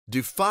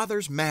Do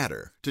fathers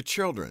matter to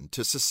children,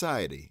 to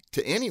society,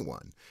 to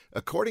anyone?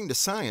 According to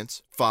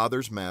science,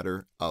 fathers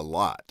matter a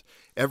lot.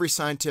 Every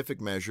scientific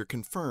measure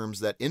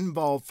confirms that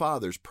involved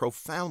fathers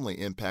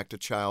profoundly impact a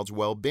child's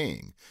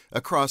well-being.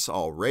 Across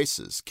all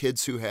races,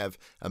 kids who have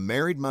a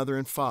married mother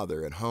and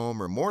father at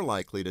home are more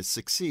likely to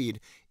succeed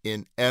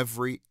in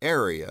every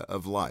area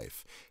of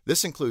life.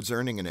 This includes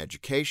earning an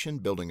education,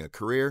 building a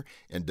career,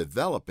 and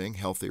developing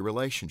healthy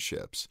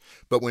relationships.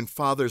 But when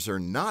fathers are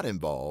not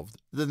involved,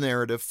 the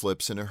narrative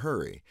flips in a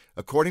hurry.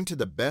 According to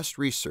the best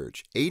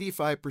research,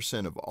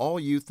 85% of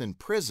all youth in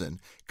prison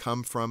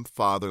come from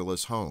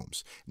fatherless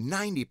homes.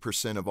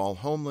 90% of all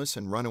homeless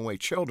and runaway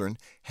children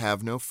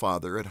have no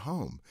father at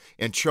home.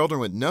 And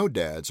children with no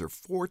dads are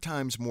 4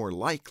 times more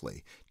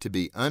likely to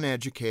be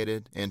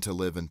uneducated and to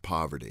live in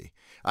poverty.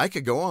 I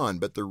could go on,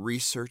 but the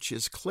research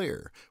is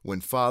clear.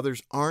 When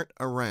fathers aren't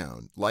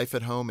around, life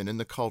at home and in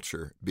the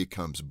culture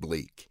becomes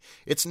bleak.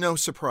 It's no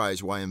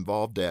surprise why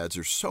involved dads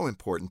are so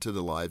important to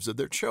the lives of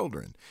their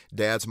children.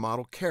 Dads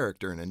model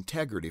character and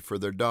integrity for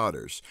their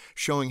daughters,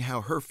 showing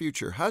how her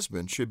future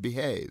husband should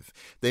behave.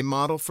 They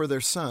model for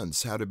their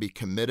sons how to be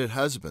committed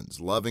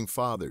husbands, loving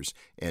fathers,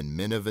 and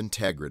men of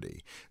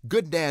integrity.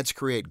 Good dads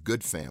create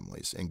good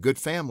families, and good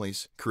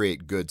families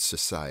create good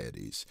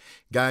societies.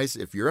 Guys,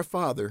 if you're a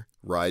father,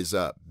 rise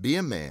up, be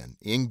a man,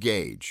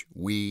 engage.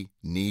 We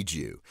need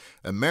you.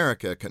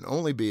 America can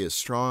only be as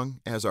strong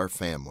as our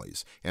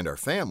families, and our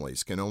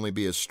families can only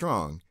be as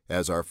strong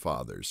as our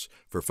fathers.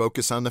 For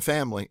Focus on the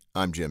Family,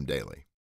 I'm Jim Daly.